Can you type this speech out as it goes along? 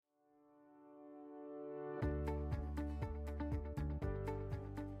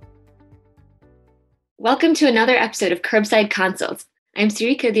Welcome to another episode of Curbside Consults. I'm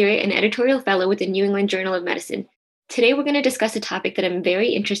Siri Kadiri, an editorial fellow with the New England Journal of Medicine. Today, we're going to discuss a topic that I'm very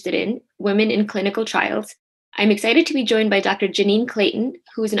interested in, women in clinical trials. I'm excited to be joined by Dr. Janine Clayton,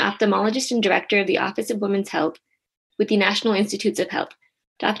 who is an ophthalmologist and director of the Office of Women's Health with the National Institutes of Health.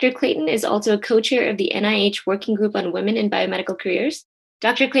 Dr. Clayton is also a co-chair of the NIH Working Group on Women in Biomedical Careers.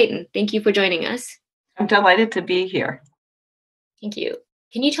 Dr. Clayton, thank you for joining us. I'm delighted to be here. Thank you.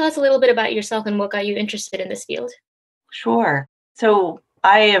 Can you tell us a little bit about yourself and what got you interested in this field? Sure. So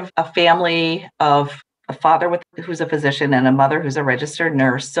I have a family of a father who's a physician and a mother who's a registered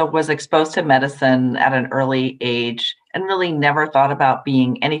nurse. So was exposed to medicine at an early age and really never thought about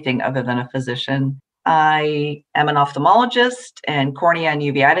being anything other than a physician. I am an ophthalmologist and cornea and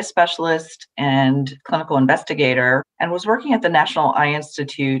uveitis specialist and clinical investigator, and was working at the National Eye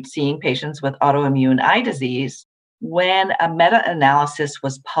Institute seeing patients with autoimmune eye disease when a meta-analysis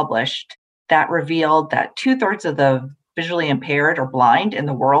was published that revealed that 2/3 of the visually impaired or blind in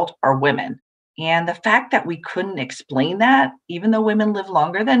the world are women. And the fact that we couldn't explain that, even though women live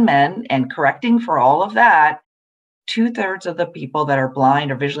longer than men, and correcting for all of that, 2/3 of the people that are blind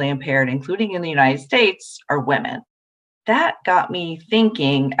or visually impaired, including in the United States, are women. That got me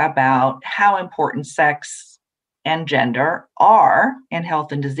thinking about how important sex and gender are in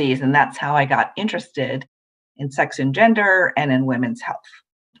health and disease. And that's how I got interested in sex and gender and in women's health.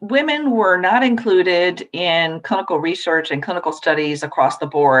 Women were not included in clinical research and clinical studies across the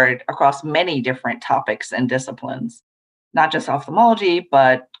board, across many different topics and disciplines, not just ophthalmology,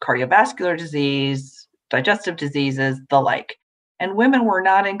 but cardiovascular disease, digestive diseases, the like. And women were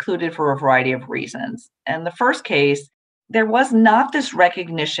not included for a variety of reasons. And the first case, there was not this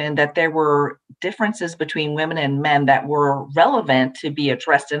recognition that there were differences between women and men that were relevant to be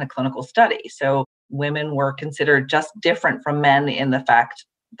addressed in a clinical study. So women were considered just different from men in the fact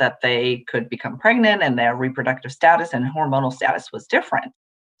that they could become pregnant and their reproductive status and hormonal status was different.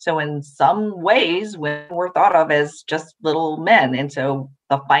 So in some ways, women were thought of as just little men. And so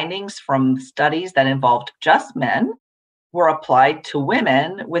the findings from studies that involved just men were applied to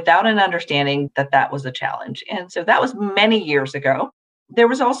women without an understanding that that was a challenge. And so that was many years ago. There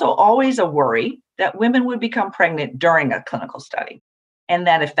was also always a worry that women would become pregnant during a clinical study, and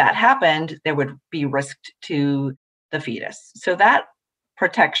that if that happened, there would be risk to the fetus. So that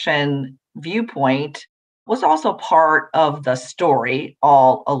protection viewpoint was also part of the story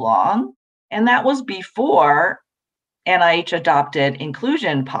all along. And that was before NIH adopted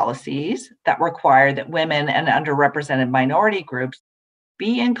inclusion policies that required that women and underrepresented minority groups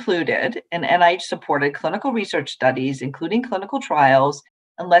be included in NIH-supported clinical research studies, including clinical trials,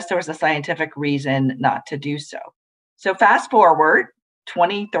 unless there was a scientific reason not to do so. So fast forward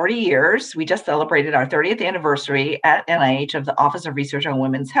 20, 30 years, we just celebrated our 30th anniversary at NIH of the Office of Research on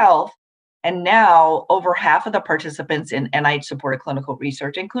Women's Health. And now over half of the participants in NIH-supported clinical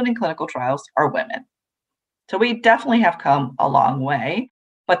research, including clinical trials, are women. So we definitely have come a long way,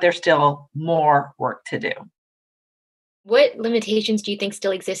 but there's still more work to do. What limitations do you think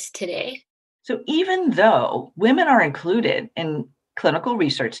still exist today? So even though women are included in clinical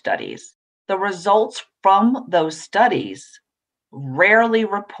research studies, the results from those studies rarely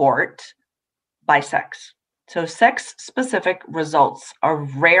report by sex. So sex-specific results are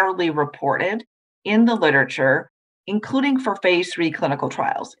rarely reported in the literature, including for phase 3 clinical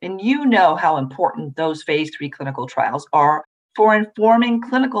trials. And you know how important those phase 3 clinical trials are for informing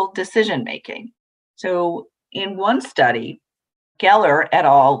clinical decision-making. So in one study, Geller et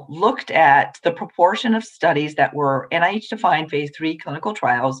al. Looked at the proportion of studies that were NIH-defined phase 3 clinical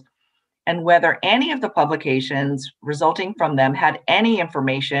trials and whether any of the publications resulting from them had any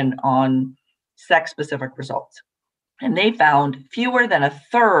information on sex-specific results. And they found fewer than a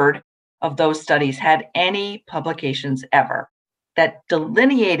third of those studies had any publications ever that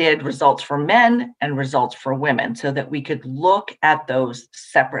delineated results for men and results for women so that we could look at those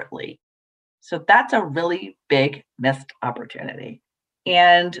separately. So that's a really big missed opportunity.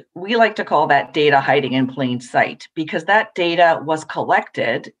 And we like to call that data hiding in plain sight because that data was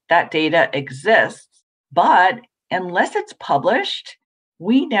collected, that data exists, but unless it's published,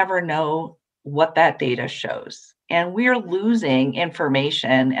 we never know what that data shows. And we're losing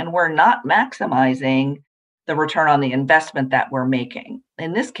information and we're not maximizing the return on the investment that we're making,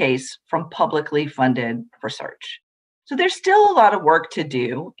 in this case, from publicly funded research. So there's still a lot of work to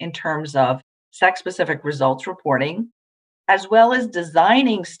do in terms of sex-specific results reporting, as well as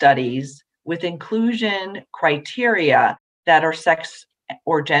designing studies with inclusion criteria that are sex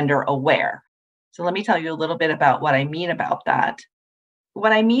or gender aware. So let me tell you a little bit about what I mean about that.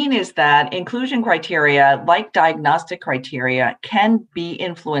 What I mean is that inclusion criteria, like diagnostic criteria, can be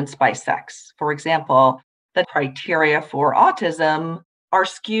influenced by sex. For example, the criteria for autism are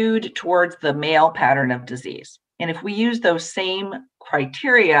skewed towards the male pattern of disease. And if we use those same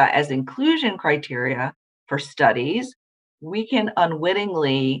criteria as inclusion criteria for studies, we can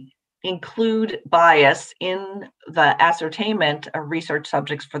unwittingly include bias in the ascertainment of research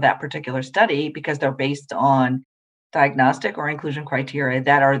subjects for that particular study because they're based on diagnostic or inclusion criteria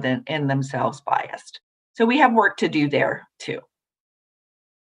that are then in themselves biased. So we have work to do there too.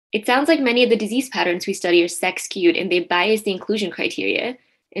 It sounds like many of the disease patterns we study are sex skewed and they bias the inclusion criteria.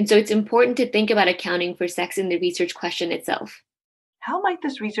 And so it's important to think about accounting for sex in the research question itself. How might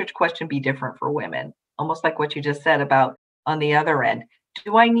this research question be different for women? Almost like what you just said about on the other end.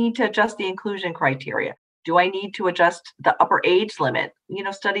 Do I need to adjust the inclusion criteria? Do I need to adjust the upper age limit?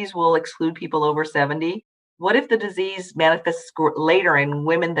 Studies will exclude people over 70. What if the disease manifests later in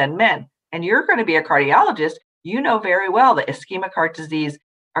women than men? And you're going to be a cardiologist. You know very well that ischemic heart disease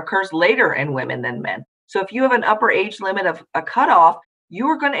occurs later in women than men. So if you have an upper age limit of a cutoff, you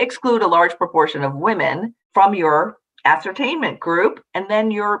are going to exclude a large proportion of women from your ascertainment group, and then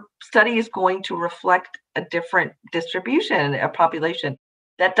your study is going to reflect a different distribution, a population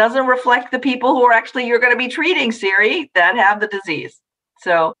that doesn't reflect the people who are actually you're going to be treating, Siri, that have the disease.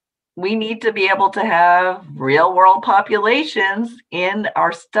 So we need to be able to have real world populations in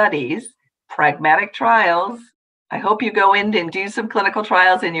our studies, pragmatic trials. I hope you go in and do some clinical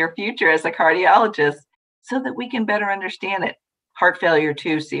trials in your future as a cardiologist so that we can better understand it. Heart failure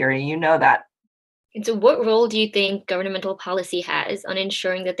too, Siri, you know that. And so, what role do you think governmental policy has on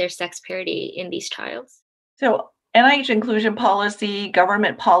ensuring that there's sex parity in these trials? So, NIH inclusion policy,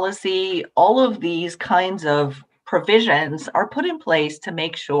 government policy, all of these kinds of provisions are put in place to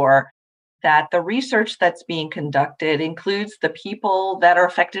make sure that the research that's being conducted includes the people that are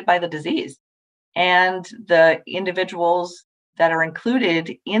affected by the disease and the individuals that are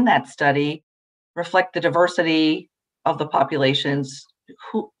included in that study reflect the diversity of the populations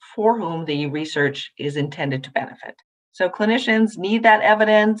for whom the research is intended to benefit. So clinicians need that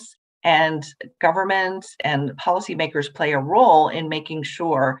evidence, and governments and policymakers play a role in making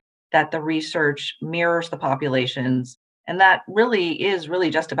sure that the research mirrors the populations. And that really is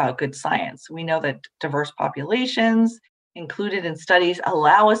just about good science. We know that diverse populations included in studies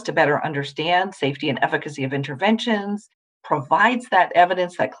allow us to better understand safety and efficacy of interventions, provides that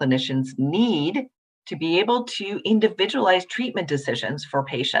evidence that clinicians need to be able to individualize treatment decisions for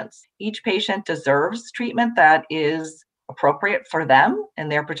patients. Each patient deserves treatment that is appropriate for them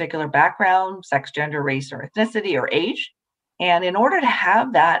and their particular background, sex, gender, race, or ethnicity, or age. And in order to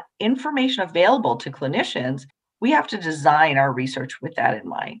have that information available to clinicians, we have to design our research with that in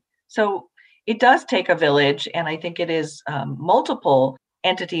mind. So it does take a village, and I think it is multiple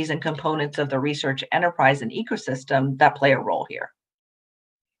entities and components of the research enterprise and ecosystem that play a role here.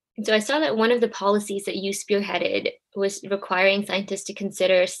 And so I saw that one of the policies that you spearheaded was requiring scientists to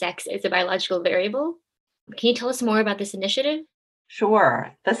consider sex as a biological variable. Can you tell us more about this initiative?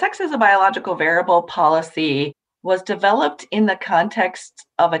 Sure. The sex as a biological variable policy was developed in the context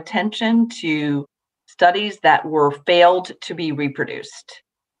of attention to studies that were failed to be reproduced.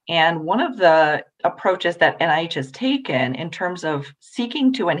 And one of the approaches that NIH has taken in terms of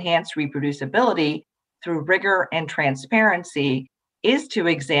seeking to enhance reproducibility through rigor and transparency is to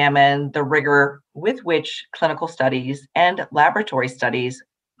examine the rigor with which clinical studies and laboratory studies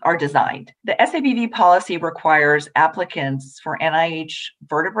are designed. The SABV policy requires applicants for NIH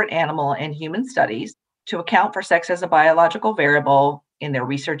vertebrate animal and human studies to account for sex as a biological variable in their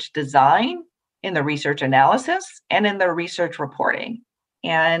research design, in the research analysis, and in their research reporting.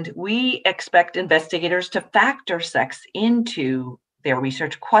 And we expect investigators to factor sex into their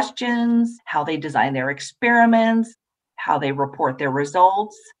research questions, how they design their experiments, how they report their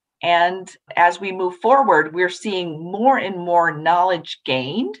results. And as we move forward, we're seeing more and more knowledge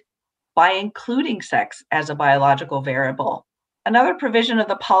gained by including sex as a biological variable. Another provision of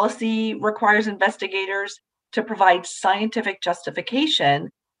the policy requires investigators to provide scientific justification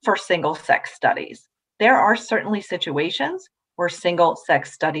for single-sex studies. There are certainly situations where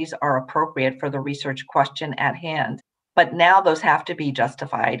single-sex studies are appropriate for the research question at hand, but now those have to be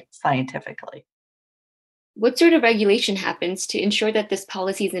justified scientifically. What sort of regulation happens to ensure that this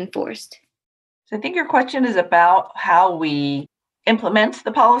policy is enforced? So I think your question is about how we implement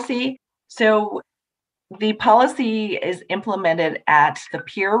the policy. So the policy is implemented at the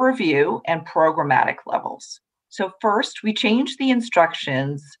peer review and programmatic levels. So first, we change the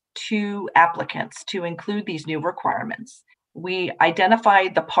instructions to applicants to include these new requirements. We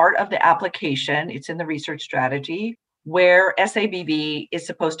identified the part of the application, it's in the research strategy, where SABV is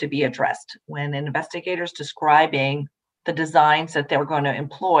supposed to be addressed when an investigator is describing the designs that they're going to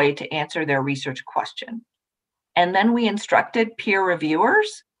employ to answer their research question. And then we instructed peer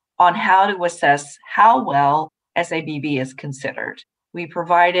reviewers on how to assess how well SABV is considered. We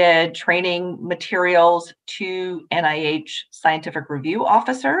provided training materials to NIH scientific review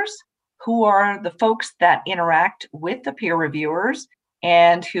officers, who are the folks that interact with the peer reviewers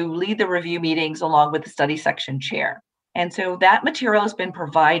and who lead the review meetings along with the study section chair. And so that material has been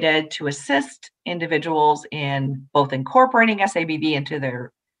provided to assist individuals in both incorporating SABV into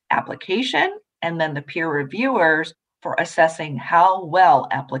their application, and then the peer reviewers for assessing how well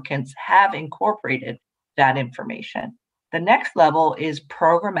applicants have incorporated that information. The next level is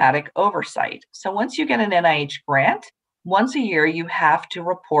programmatic oversight. So once you get an NIH grant, once a year you have to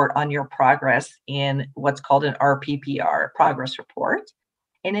report on your progress in what's called an RPPR, progress report.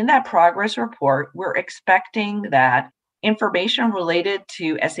 And in that progress report, we're expecting that information related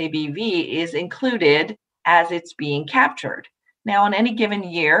to SABV is included as it's being captured. Now, in any given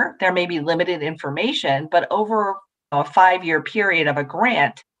year, there may be limited information, but over a 5-year period of a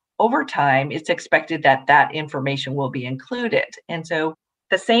grant, over time, it's expected that that information will be included. And so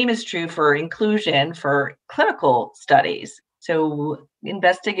the same is true for inclusion for clinical studies. So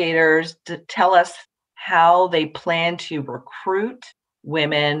investigators tell us how they plan to recruit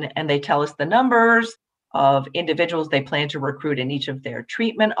women, and they tell us the numbers of individuals they plan to recruit in each of their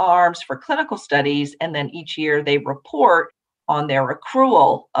treatment arms for clinical studies. And then each year they report on their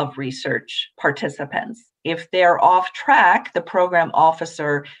accrual of research participants. If they're off track, the program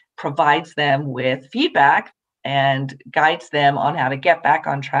officer provides them with feedback and guides them on how to get back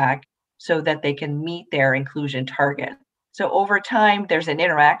on track so that they can meet their inclusion target. So over time, there's an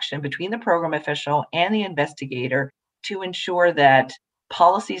interaction between the program official and the investigator to ensure that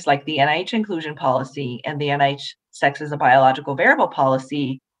policies like the NIH inclusion policy and the NIH sex as a biological variable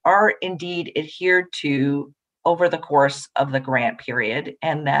policy are indeed adhered to over the course of the grant period,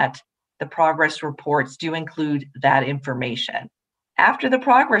 and that the progress reports do include that information. After the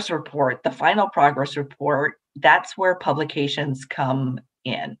progress report, the final progress report, that's where publications come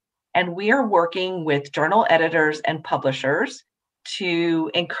in. And we are working with journal editors and publishers to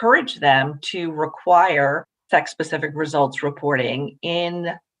encourage them to require sex-specific results reporting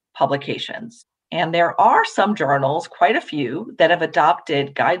in publications. And there are some journals, quite a few, that have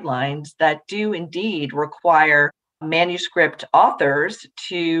adopted guidelines that do indeed require manuscript authors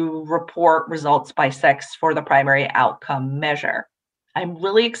to report results by sex for the primary outcome measure. I'm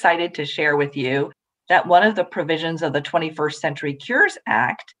really excited to share with you that one of the provisions of the 21st Century Cures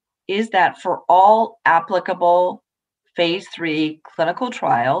Act is that for all applicable phase 3 clinical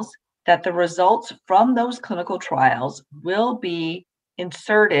trials, that the results from those clinical trials will be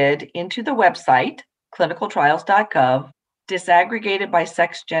inserted into the website, clinicaltrials.gov, disaggregated by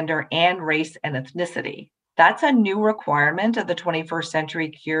sex, gender, and race and ethnicity. That's a new requirement of the 21st Century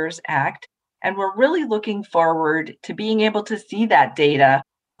Cures Act, and we're really looking forward to being able to see that data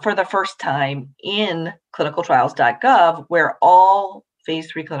for the first time in clinicaltrials.gov, where all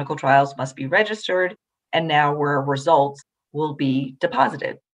phase 3 clinical trials must be registered, and now where results will be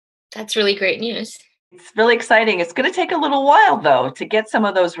deposited. That's really great news. It's really exciting. It's going to take a little while, though, to get some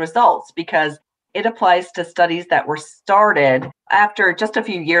of those results because it applies to studies that were started after just a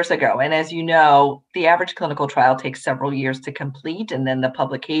few years ago. And as you know, the average clinical trial takes several years to complete, and then the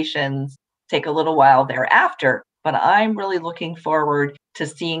publications take a little while thereafter. But I'm really looking forward to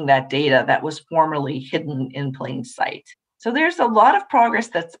seeing that data that was formerly hidden in plain sight. So there's a lot of progress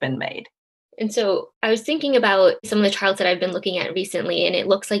that's been made. And so I was thinking about some of the trials that I've been looking at recently, and it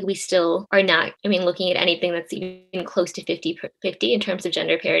looks like we still are not, looking at anything that's even close to 50-50 in terms of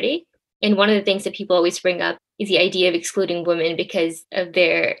gender parity. And one of the things that people always bring up is the idea of excluding women because of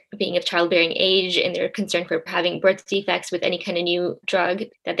their being of childbearing age and their concern for having birth defects with any kind of new drug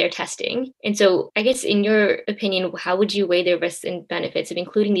that they're testing. And so I guess in your opinion, how would you weigh the risks and benefits of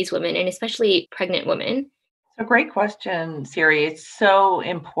including these women, and especially pregnant women? A great question, Siri. It's so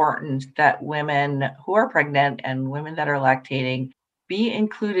important that women who are pregnant and women that are lactating be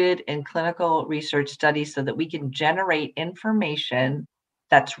included in clinical research studies so that we can generate information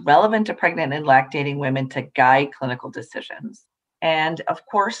that's relevant to pregnant and lactating women to guide clinical decisions. And of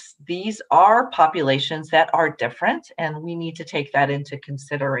course, these are populations that are different, and we need to take that into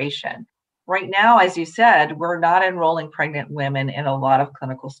consideration. Right now, as you said, we're not enrolling pregnant women in a lot of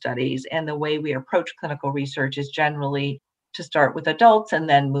clinical studies. And the way we approach clinical research is generally to start with adults and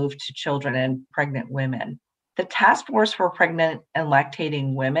then move to children and pregnant women. The Task Force for Pregnant and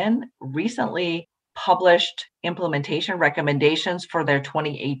Lactating Women recently published implementation recommendations for their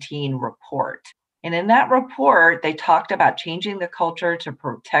 2018 report. And in that report, they talked about changing the culture to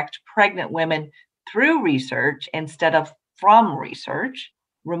protect pregnant women through research instead of from research,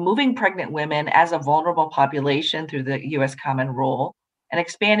 removing pregnant women as a vulnerable population through the US Common Rule, and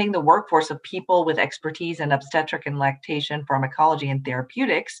expanding the workforce of people with expertise in obstetric and lactation pharmacology and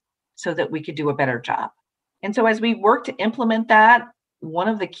therapeutics so that we could do a better job. And so, as we work to implement that, one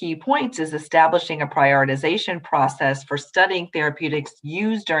of the key points is establishing a prioritization process for studying therapeutics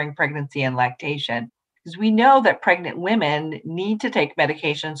used during pregnancy and lactation. Because we know that pregnant women need to take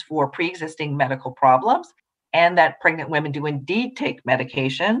medications for pre existing medical problems, and that pregnant women do indeed take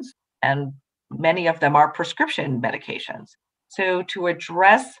medications, and many of them are prescription medications. So, to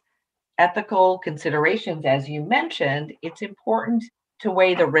address ethical considerations, as you mentioned, it's important to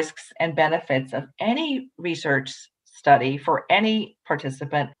weigh the risks and benefits of any research study for any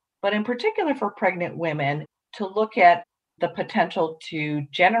participant, but in particular for pregnant women, to look at the potential to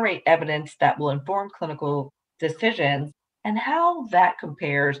generate evidence that will inform clinical decisions and how that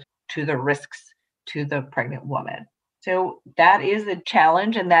compares to the risks to the pregnant woman. So that is a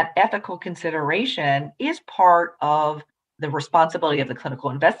challenge, and that ethical consideration is part of the responsibility of the clinical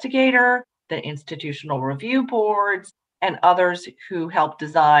investigator, the institutional review boards, and others who help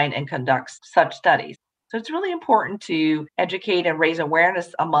design and conduct such studies. So it's really important to educate and raise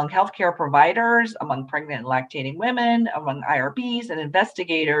awareness among healthcare providers, among pregnant and lactating women, among IRBs and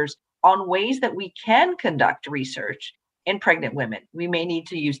investigators on ways that we can conduct research in pregnant women. We may need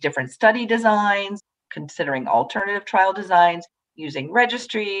to use different study designs, considering alternative trial designs, using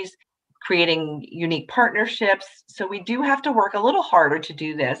registries, creating unique partnerships. So we do have to work a little harder to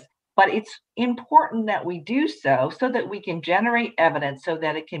do this, but it's important that we do so that we can generate evidence so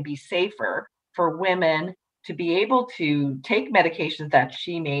that it can be safer for women to be able to take medications that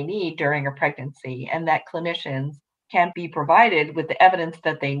she may need during a pregnancy, and that clinicians can be provided with the evidence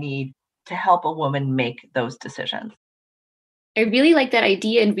that they need to help a woman make those decisions. I really like that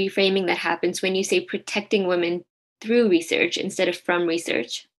idea and reframing that happens when you say protecting women through research instead of from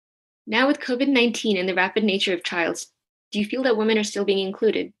research. Now, with COVID-19 and the rapid nature of trials, do you feel that women are still being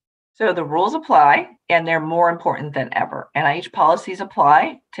included? So the rules apply, and they're more important than ever. NIH policies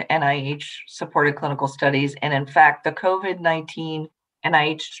apply to NIH supported clinical studies. And in fact, the COVID-19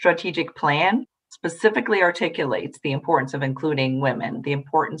 NIH strategic plan specifically articulates the importance of including women, the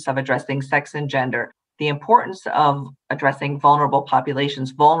importance of addressing sex and gender, the importance of addressing vulnerable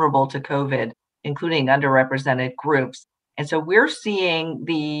populations vulnerable to COVID, including underrepresented groups. And so we're seeing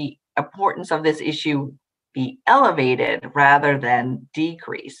the importance of this issue be elevated rather than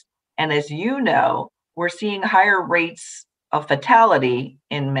decreased. And as you know, we're seeing higher rates of fatality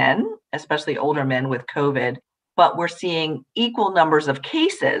in men, especially older men with COVID, but we're seeing equal numbers of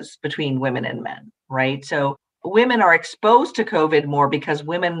cases between women and men, right? So women are exposed to COVID more because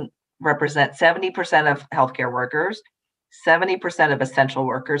women represent 70% of healthcare workers, 70% of essential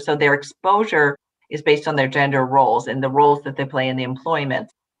workers. So their exposure is based on their gender roles and the roles that they play in the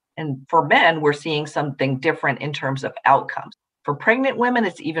employment. And for men, we're seeing something different in terms of outcomes. For pregnant women,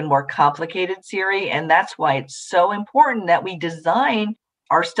 it's even more complicated, Siri, and that's why it's so important that we design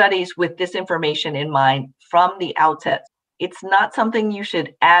our studies with this information in mind from the outset. It's not something you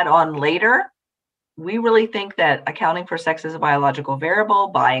should add on later. We really think that accounting for sex as a biological variable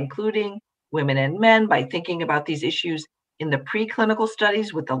by including women and men, by thinking about these issues in the preclinical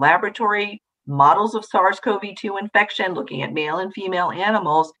studies with the laboratory models of SARS-CoV-2 infection, looking at male and female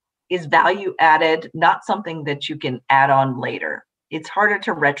animals, is value added, not something that you can add on later. It's harder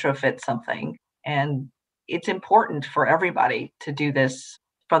to retrofit something, and it's important for everybody to do this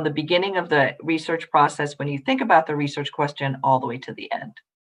from the beginning of the research process, when you think about the research question, all the way to the end.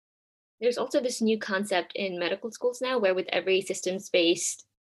 There's also this new concept in medical schools now where with every systems-based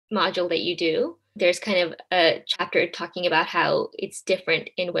module that you do, there's kind of a chapter talking about how it's different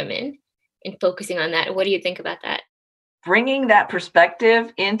in women and focusing on that. What do you think about that? Bringing that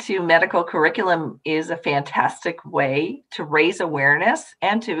perspective into medical curriculum is a fantastic way to raise awareness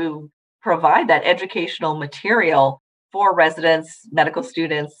and to provide that educational material for residents, medical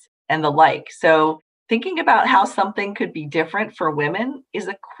students, and the like. So thinking about how something could be different for women is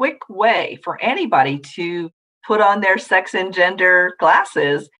a quick way for anybody to put on their sex and gender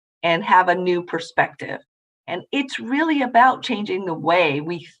glasses and have a new perspective. And it's really about changing the way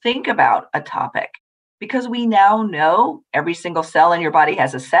we think about a topic, because we now know every single cell in your body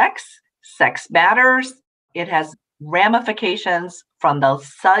has a sex. Sex matters. It has ramifications from the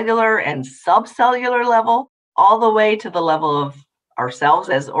cellular and subcellular level all the way to the level of ourselves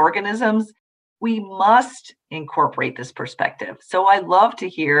as organisms. We must incorporate this perspective. So I love to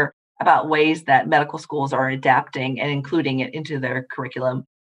hear about ways that medical schools are adapting and including it into their curriculum.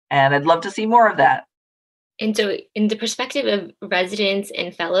 And I'd love to see more of that. And so, in the perspective of residents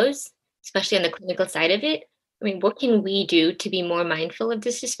and fellows, especially on the clinical side of it, I mean, what can we do to be more mindful of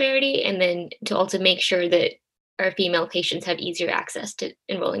this disparity and then to also make sure that our female patients have easier access to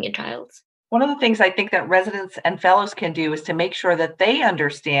enrolling in trials? One of the things I think that residents and fellows can do is to make sure that they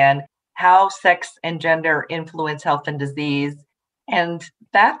understand how sex and gender influence health and disease. And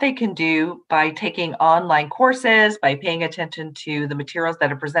that they can do by taking online courses, by paying attention to the materials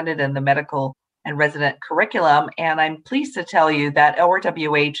that are presented in the medical and resident curriculum. And I'm pleased to tell you that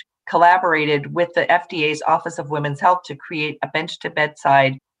ORWH collaborated with the FDA's Office of Women's Health to create a bench to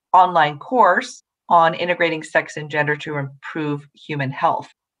bedside online course on integrating sex and gender to improve human health.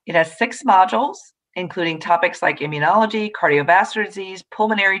 It has 6 modules, including topics like immunology, cardiovascular disease,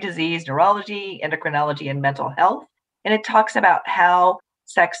 pulmonary disease, neurology, endocrinology, and mental health. And it talks about how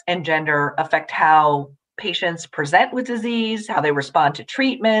sex and gender affect how patients present with disease, how they respond to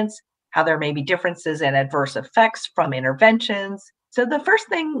treatments, how there may be differences in adverse effects from interventions. So the first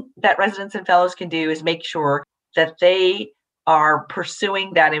thing that residents and fellows can do is make sure that they are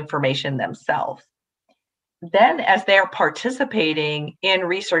pursuing that information themselves. Then, as they're participating in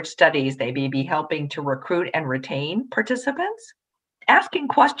research studies, they may be helping to recruit and retain participants, asking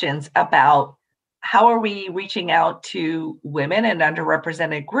questions about how are we reaching out to women and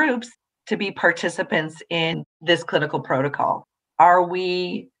underrepresented groups to be participants in this clinical protocol? Are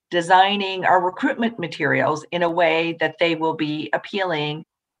we designing our recruitment materials in a way that they will be appealing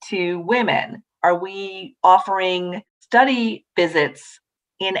to women? Are we offering study visits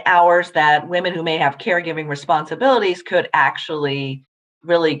in hours that women who may have caregiving responsibilities could actually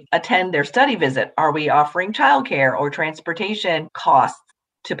really attend their study visit? Are we offering childcare or transportation costs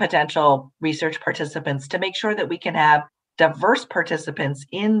to potential research participants to make sure that we can have diverse participants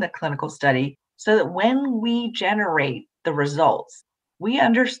in the clinical study so that when we generate the results, we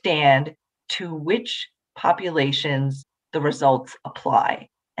understand to which populations the results apply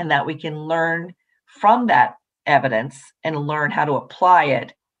and that we can learn from that evidence and learn how to apply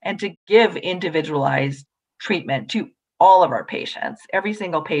it and to give individualized treatment to all of our patients. Every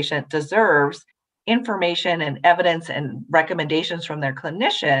single patient deserves information and evidence and recommendations from their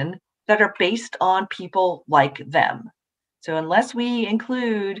clinician that are based on people like them. So unless we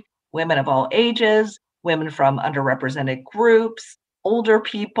include women of all ages, women from underrepresented groups, older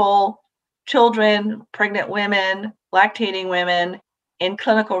people, children, pregnant women, lactating women in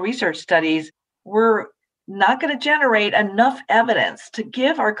clinical research studies, we're not going to generate enough evidence to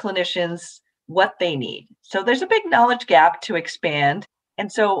give our clinicians what they need. So there's a big knowledge gap to expand.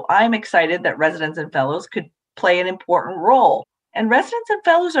 And so I'm excited that residents and fellows could play an important role. And residents and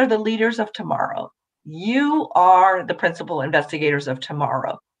fellows are the leaders of tomorrow. You are the principal investigators of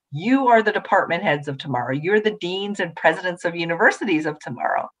tomorrow. You are the department heads of tomorrow. You're the deans and presidents of universities of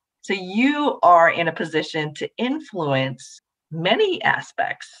tomorrow. So you are in a position to influence many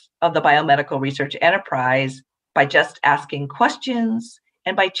aspects of the biomedical research enterprise by just asking questions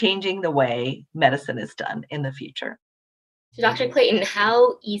and by changing the way medicine is done in the future. So, Dr. Clayton,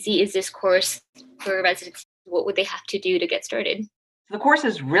 how easy is this course for residents? What would they have to do to get started? The course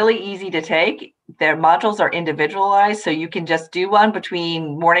is really easy to take. Their modules are individualized, so you can just do one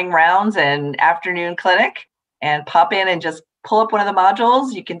between morning rounds and afternoon clinic and pop in and just pull up one of the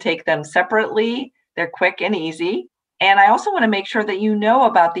modules. You can take them separately. They're quick and easy. And I also want to make sure that you know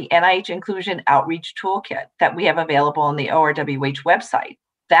about the NIH Inclusion Outreach Toolkit that we have available on the ORWH website.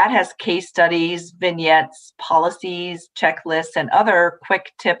 That has case studies, vignettes, policies, checklists, and other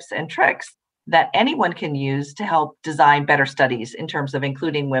quick tips and tricks that anyone can use to help design better studies in terms of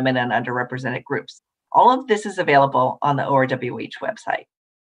including women and underrepresented groups. All of this is available on the ORWH website.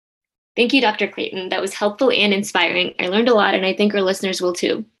 Thank you, Dr. Clayton. That was helpful and inspiring. I learned a lot, and I think our listeners will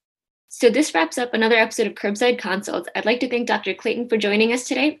too. So this wraps up another episode of Curbside Consults. I'd like to thank Dr. Clayton for joining us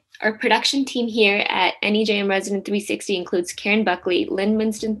today. Our production team here at NEJM Resident 360 includes Karen Buckley, Lynn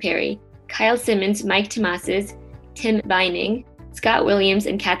Winston-Perry, Kyle Simmons, Mike Tomases, Tim Vining, Scott Williams,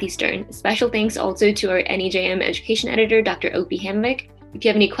 and Kathy Stern. Special thanks also to our NEJM Education Editor, Dr. Opie Hamvick. If you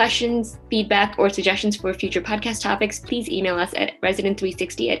have any questions, feedback, or suggestions for future podcast topics, please email us at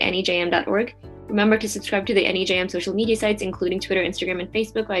resident360@nejm.org. Remember to subscribe to the NEJM social media sites, including Twitter, Instagram, and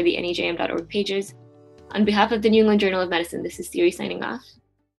Facebook via the nejm.org pages. On behalf of the New England Journal of Medicine, this is Siri signing off.